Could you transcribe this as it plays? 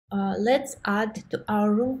let's add to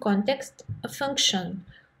our room context a function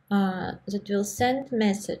that will send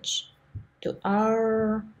message to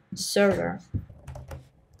our server.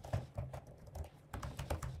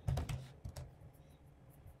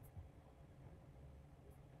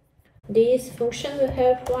 This function will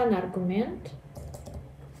have one argument,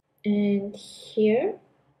 and here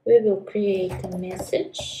we will create a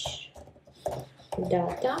message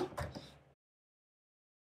data.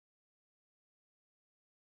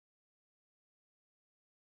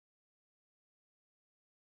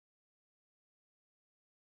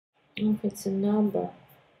 Oh, it's a number.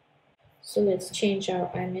 So let's change our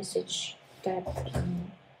iMessage type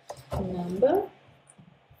to number.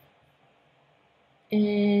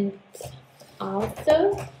 And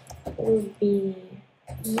author will be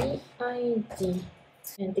EID.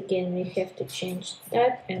 And again, we have to change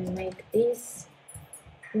type and make this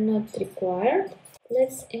not required.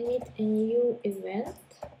 Let's emit a new event.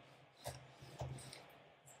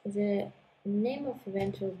 The name of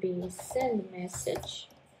event will be send message.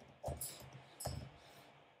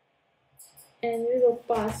 And we will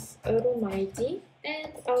pass a room ID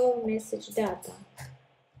and our message data.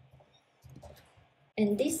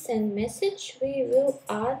 And this send message we will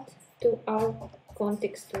add to our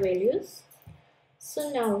context values.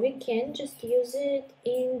 So now we can just use it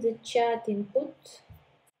in the chat input.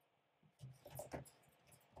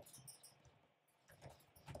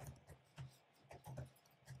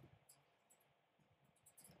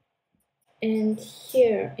 And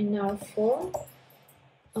here in our form,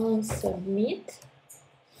 on submit,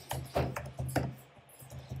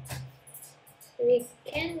 we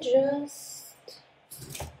can just...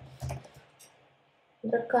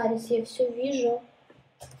 Дракарис, я все вижу.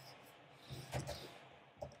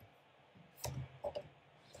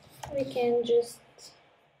 We can just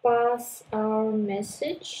pass our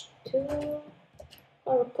message to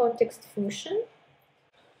our context function.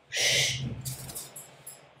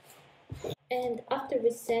 And after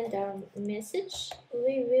we send our message,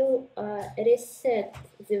 we will reset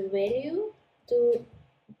the value to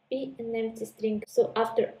be an empty string. So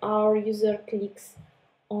after our user clicks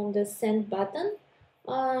on the send button,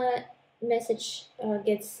 message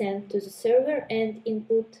gets sent to the server and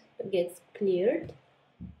input gets cleared.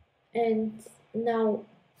 And now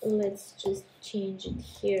let's just change it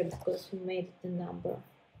here because we made the number.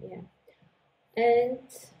 Yeah. And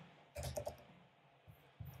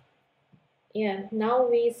yeah, now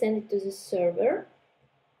we send it to the server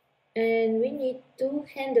and we need to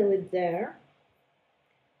handle it there.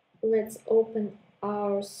 Let's open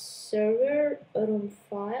our server room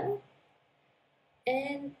file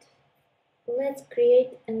and let's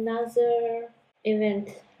create another event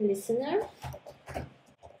listener.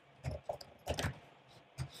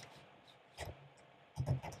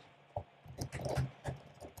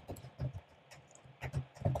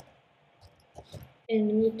 And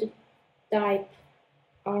we need to type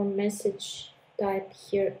our message type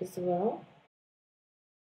here as well.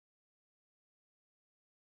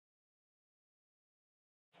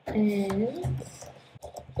 And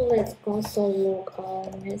let's console log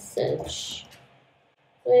our message.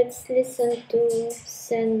 Let's listen to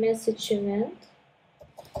send message event.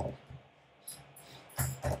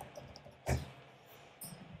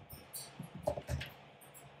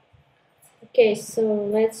 Okay, so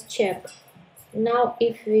let's check. Now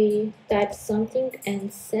if we type something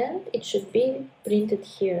and send, it should be printed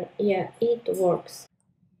here. Yeah, it works.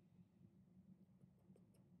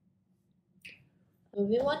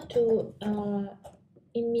 We want to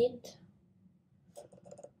emit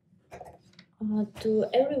to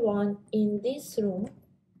everyone in this room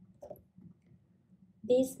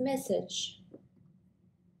this message.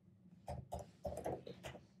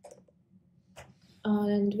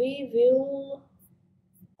 And we will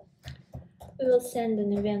send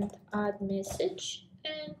an event add message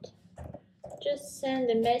and just send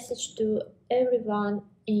a message to everyone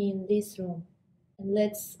in this room. And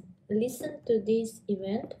let's listen to this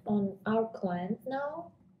event on our client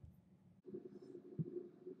now.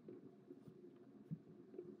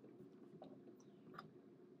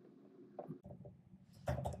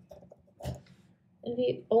 And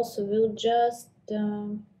we also will just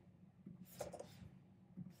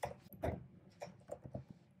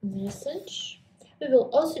message. We will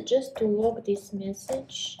also just to log this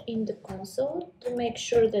message in the console to make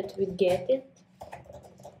sure that we get it.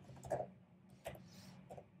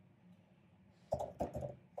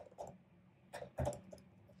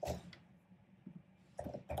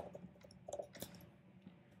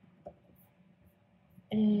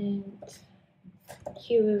 And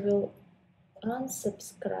here we will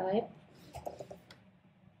unsubscribe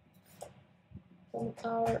from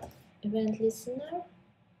our event listener,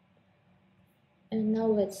 and now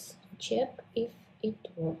let's check if it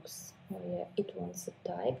works. Oh yeah, it wants a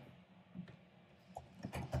type.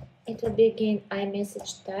 It will be again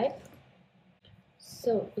iMessage type.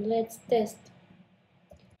 So let's test.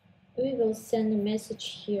 We will send a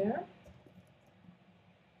message here,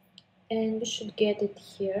 and we should get it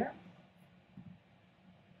here.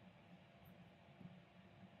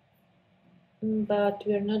 But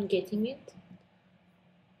we're not getting it.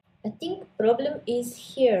 I think problem is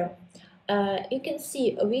here. You can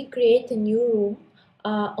see we create a new room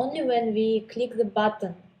only when we click the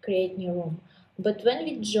button create new room. But when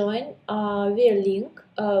we join via link,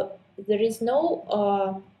 there is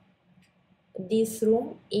no this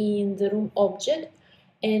room in the room object,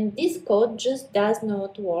 and this code just does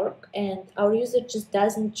not work, and our user just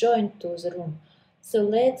doesn't join to the room. So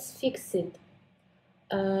let's fix it.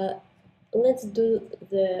 Let's do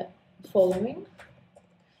the following.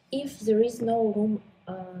 If there is no room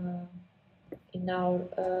in our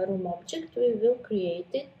room object, we will create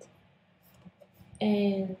it,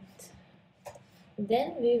 and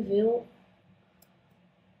then we will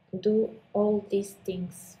do all these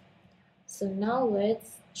things. So now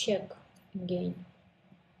let's check again.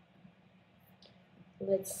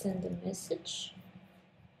 Let's send a message.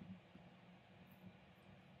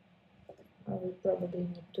 I will probably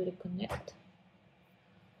need to reconnect.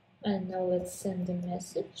 And now let's send a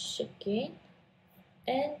message again.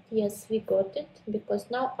 And yes, we got it, because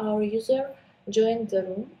now our user joined the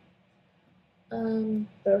room.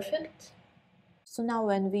 Perfect. So now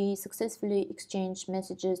when we successfully exchange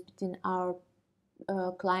messages between our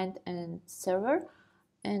client and server,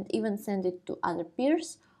 and even send it to other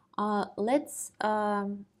peers, let's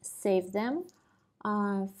save them.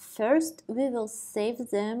 First, we will save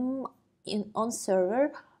them on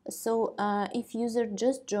server. So if user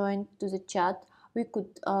just joined to the chat, we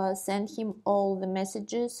could send him all the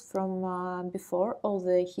messages from before, all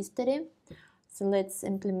the history. So let's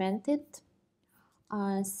implement it.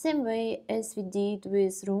 Same way as we did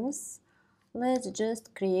with rooms, let's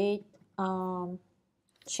just create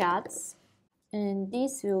chats, and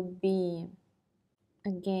this will be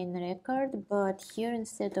again record, but here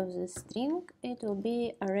instead of the string it will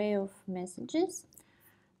be array of messages.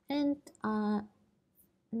 And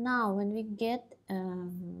now when we get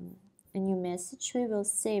a new message, we will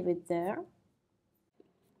save it there.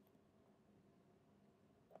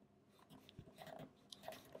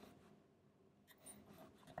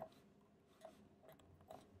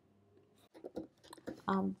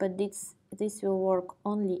 But this will work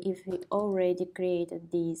only if we already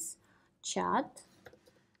created this chat,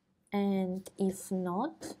 and if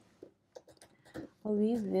not,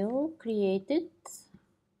 we will create it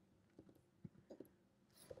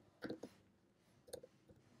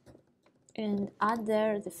and add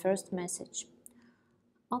there the first message.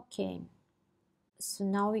 Okay, so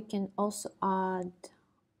now we can also add,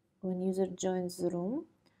 when user joins the room,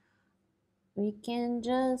 we can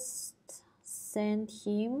just send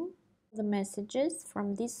him the messages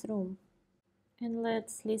from this room. And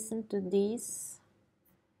let's listen to this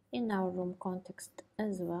in our room context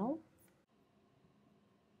as well.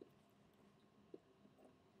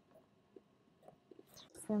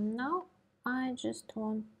 For now, I just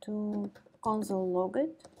want to console log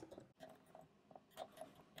it.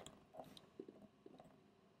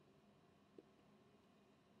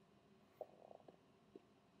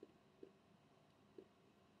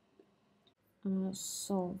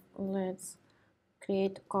 So let's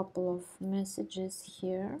create a couple of messages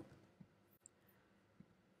here,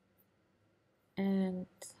 and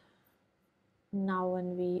now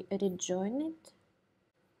when we rejoin it,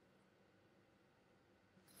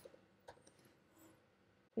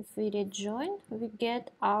 if we rejoin, we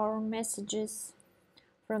get our messages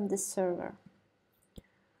from the server.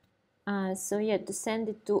 So yeah, to send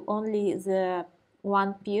it to only the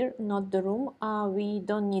one peer, not the room, we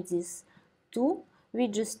don't need this two. We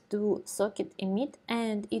just do socket emit,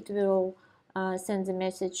 and it will send the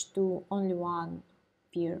message to only one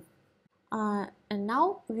peer. And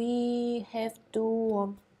now we have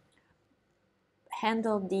to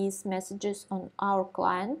handle these messages on our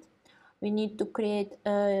client. We need to create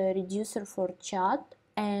a reducer for chat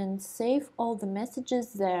and save all the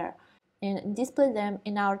messages there and display them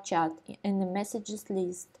in our chat in the messages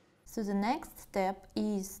list. So the next step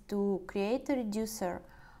is to create a reducer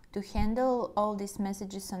to handle all these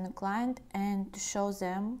messages on the client and to show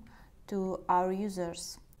them to our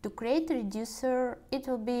users. To create a reducer, it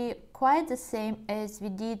will be quite the same as we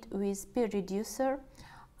did with peer reducer,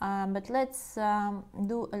 but let's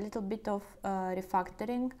do a little bit of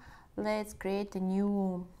refactoring. Let's create a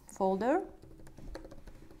new folder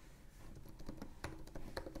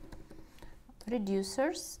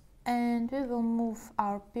reducers, and we will move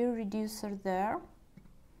our peer reducer there,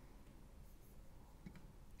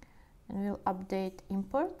 and we'll update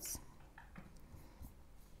imports.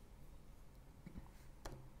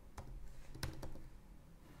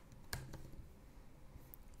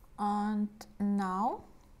 And now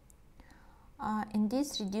in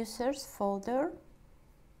this reducers folder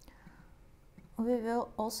we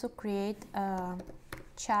will also create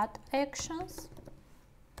chat actions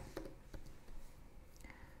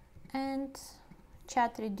and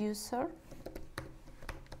chat reducer,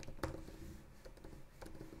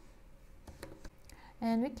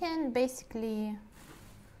 and we can basically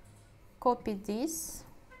copy this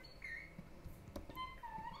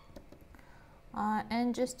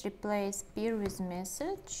and just replace peer with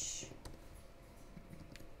message,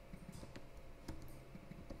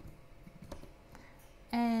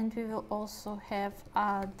 and we will also have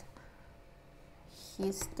add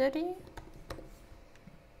history,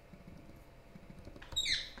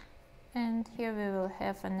 and here we will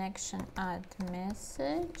have an action add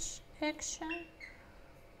message action,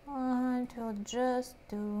 and we'll just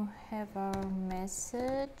have our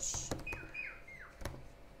message.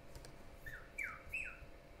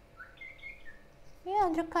 Yeah,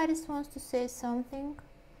 Dracaris wants to say something.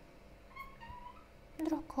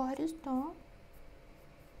 Dracaris, no?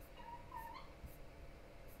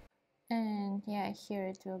 And yeah, here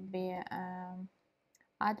it will be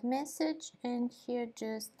add message, and here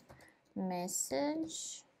just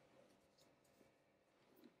message,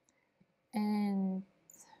 and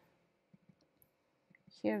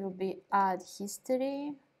here will be add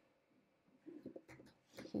history.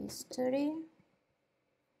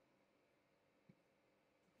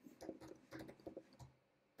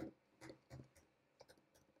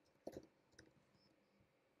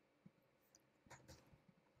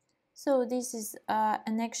 So this is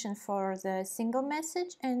an action for the single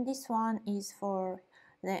message, and this one is for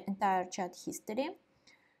the entire chat history.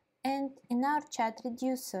 And in our chat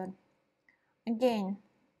reducer, again,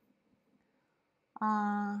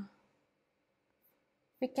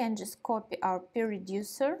 we can just copy our peer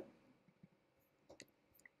reducer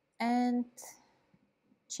and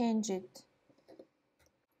change it.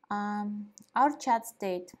 Our chat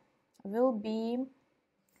state will be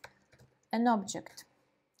an object,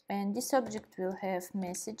 and this object will have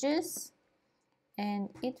messages, and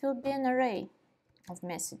it will be an array of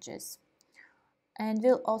messages, and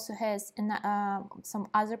will also has some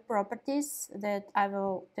other properties that I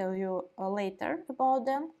will tell you later about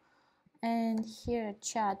them. And here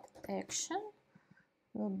chat action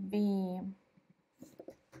will be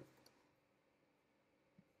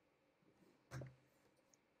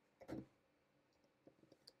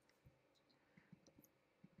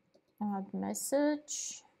add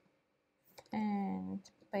message, and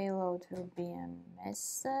payload will be a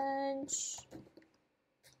message,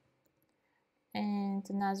 and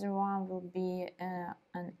another one will be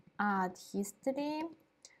an add history,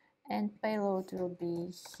 and payload will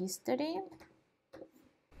be history.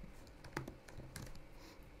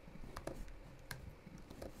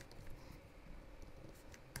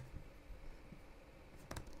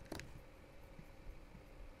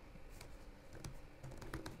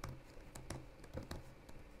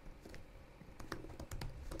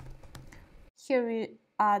 Here we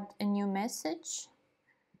add a new message,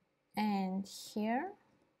 and here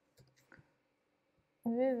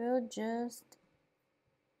we will just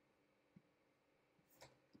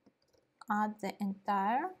add the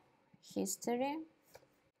entire history.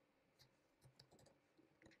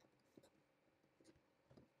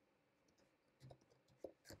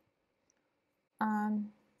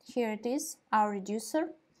 Here it is, our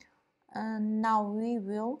reducer. Now we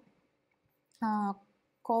will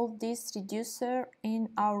call this reducer in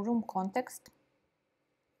our room context,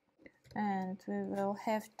 and we will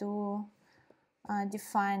have to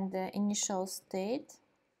define the initial state,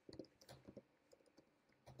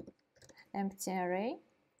 empty array.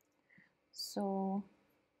 So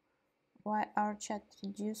why our chat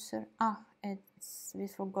reducer? We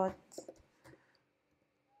forgot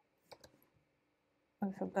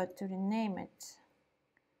to rename it.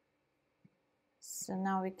 So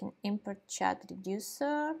now we can import chat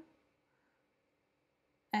reducer,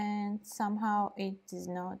 and somehow it is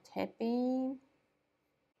not happy.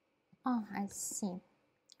 I see.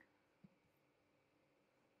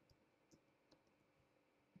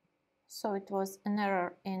 So it was an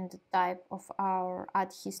error in the type of our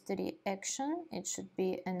add history action. It should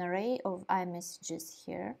be an array of iMessages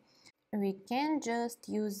here. We can just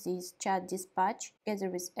use this chat dispatch together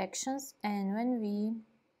with actions, and when we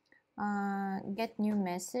get new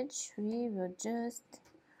message, we will just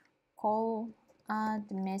call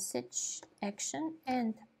add message action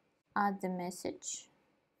and add the message,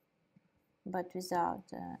 but without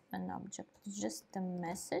an object, just a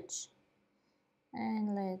message.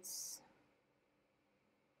 And let's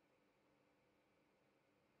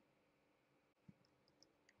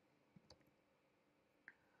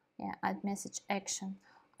add message action.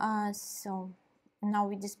 So now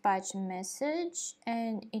we dispatch a message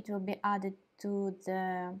and it will be added to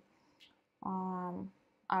the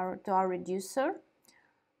our reducer,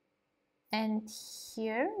 and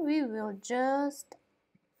here we will just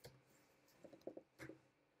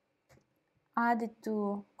add it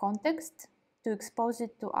to context to expose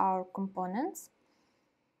it to our components.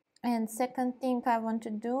 And second thing I want to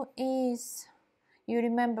do is, you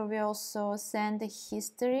remember we also send a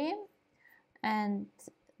history, and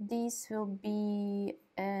this will be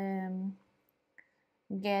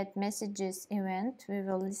get messages event. We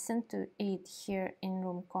will listen to it here in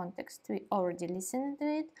room context. We already listened to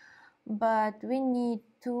it, but we need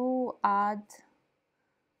to add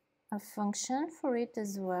a function for it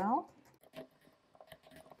as well.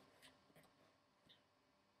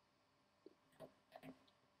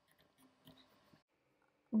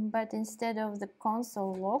 But instead of the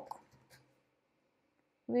console log,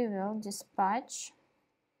 we will dispatch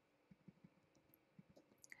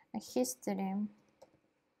a history.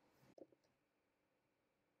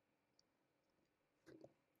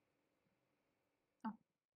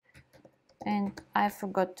 And I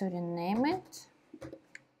forgot to rename it.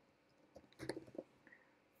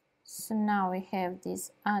 So now we have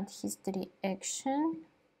this add history action,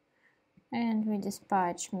 and we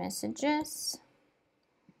dispatch messages,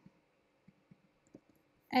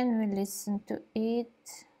 and we listen to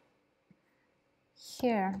it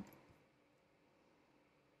here.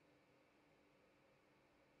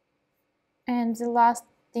 And the last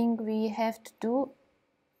thing we have to do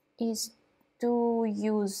is to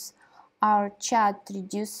use our chat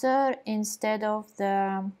reducer instead of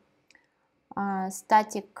the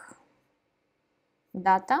static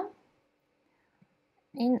data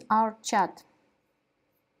in our chat.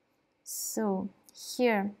 So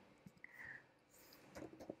here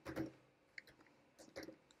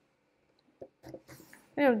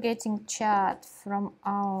we're getting chat from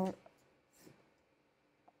our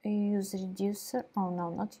use reducer. Oh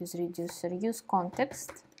no, not use reducer, use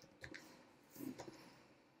context.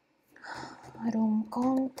 Room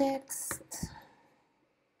context.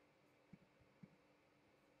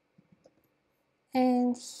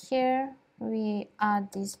 And here we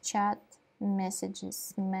add this chat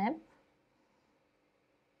messages map.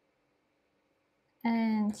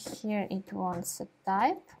 And here it wants a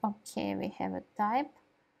type. Okay, we have a type.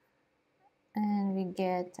 And we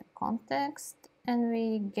get a context. And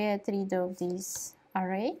we get rid of this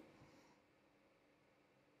array.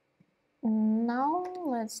 Now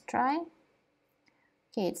let's try.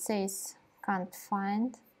 Okay, it says can't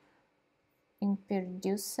find in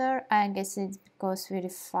producer. I guess it's because we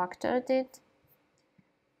refactored it.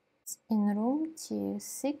 It's in room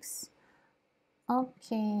T6.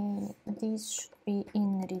 Okay, this should be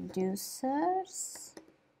in reducers.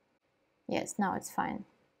 Yes, now it's fine.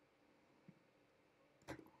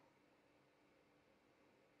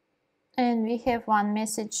 And we have one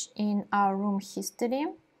message in our room history.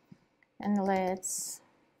 And let's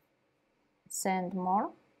send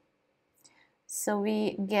more. So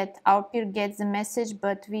we get, our peer gets the message,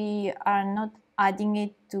 but we are not adding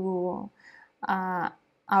it to our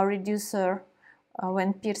reducer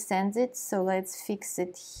when peer sends it. So let's fix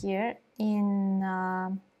it here in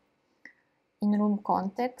room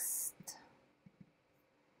context.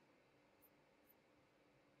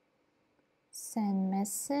 Send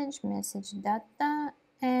message, message data,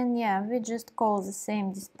 and yeah, we just call the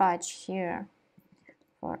same dispatch here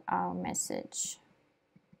for our message.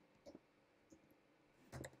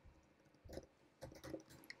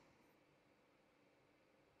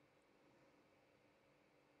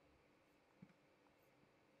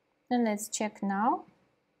 And let's check now.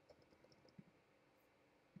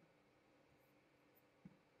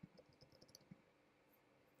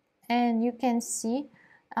 And you can see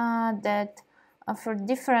that for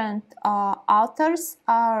different authors,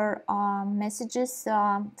 our messages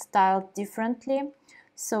styled differently.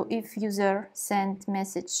 So if user sent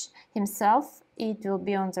message himself, it will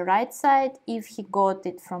be on the right side. If he got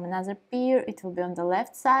it from another peer, it will be on the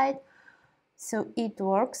left side. So it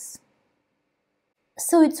works.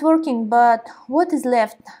 So it's working, but what is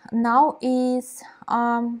left now is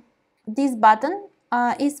this button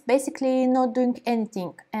is basically not doing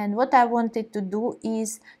anything. And what I wanted to do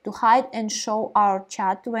is to hide and show our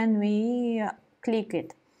chat when we click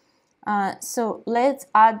it. So let's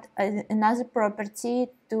add another property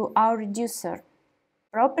to our reducer.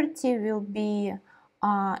 Property will be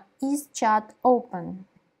is chat open.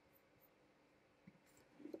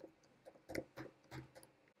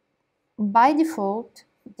 By default,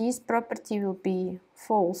 this property will be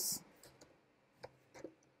false.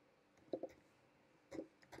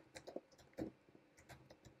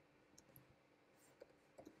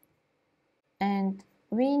 And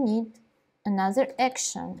we need another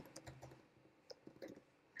action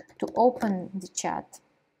to open the chat,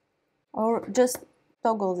 or just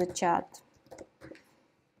toggle the chat.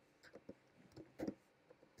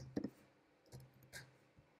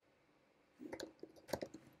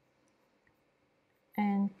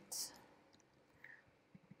 And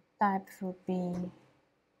type will be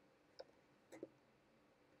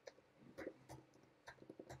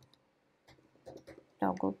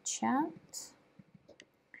toggle chat.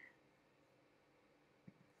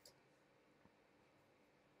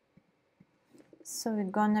 So we're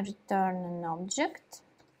gonna return an object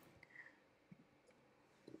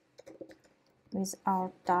with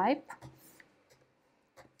our type,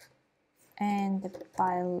 and the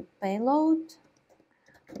payload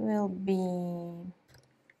will be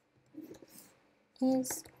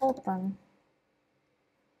is open.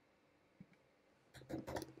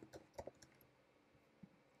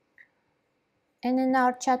 And in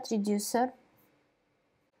our chat reducer,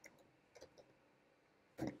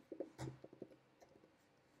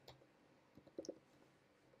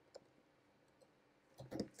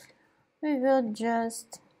 we will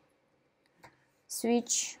just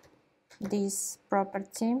switch this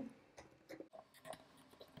property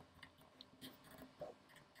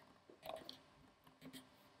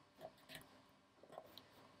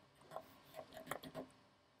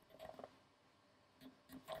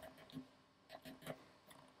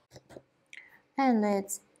and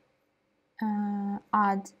let's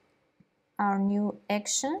add our new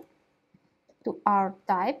action to our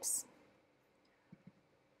types.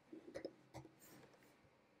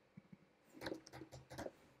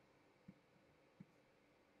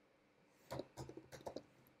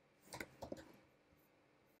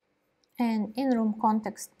 And in room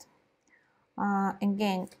context,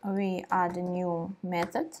 again, we add a new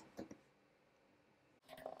method.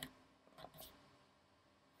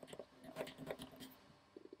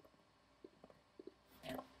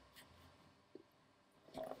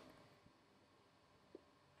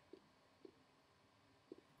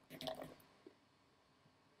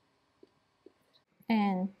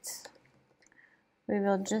 And we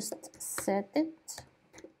will just set it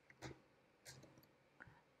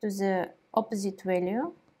to the opposite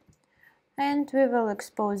value, and we will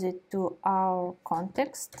expose it to our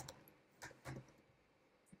context.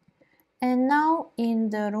 And now in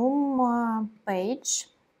the room page,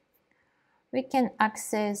 we can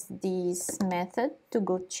access this method to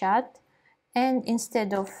go chat, and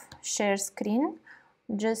instead of share screen,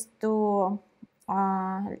 just to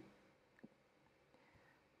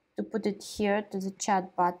put it here to the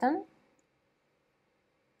chat button,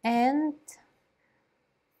 and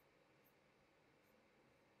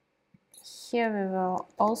here we will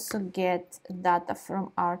also get data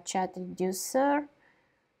from our chat reducer,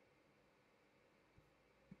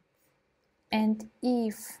 and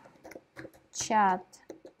if chat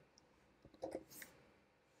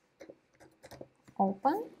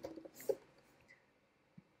open,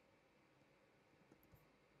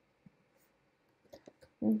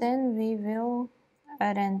 then we will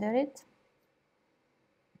render it.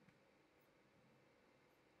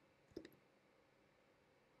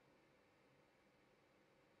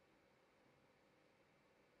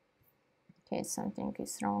 Okay, something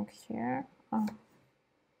is wrong here. Oh.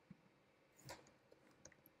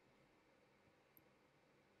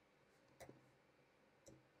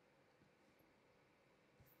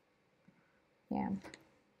 Yeah.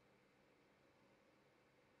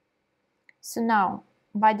 So now,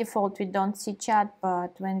 by default, we don't see chat,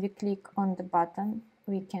 but when we click on the button,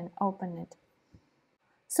 we can open it.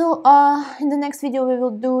 So in the next video, we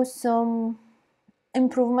will do some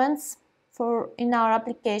improvements in our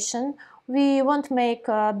application. We won't make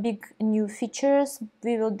big new features.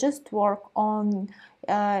 We will just work on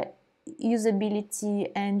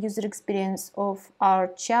usability and user experience of our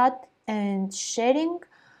chat and sharing,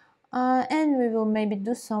 and we will maybe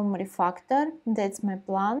do some refactor. That's my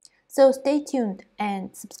plan. So stay tuned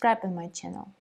and subscribe on my channel.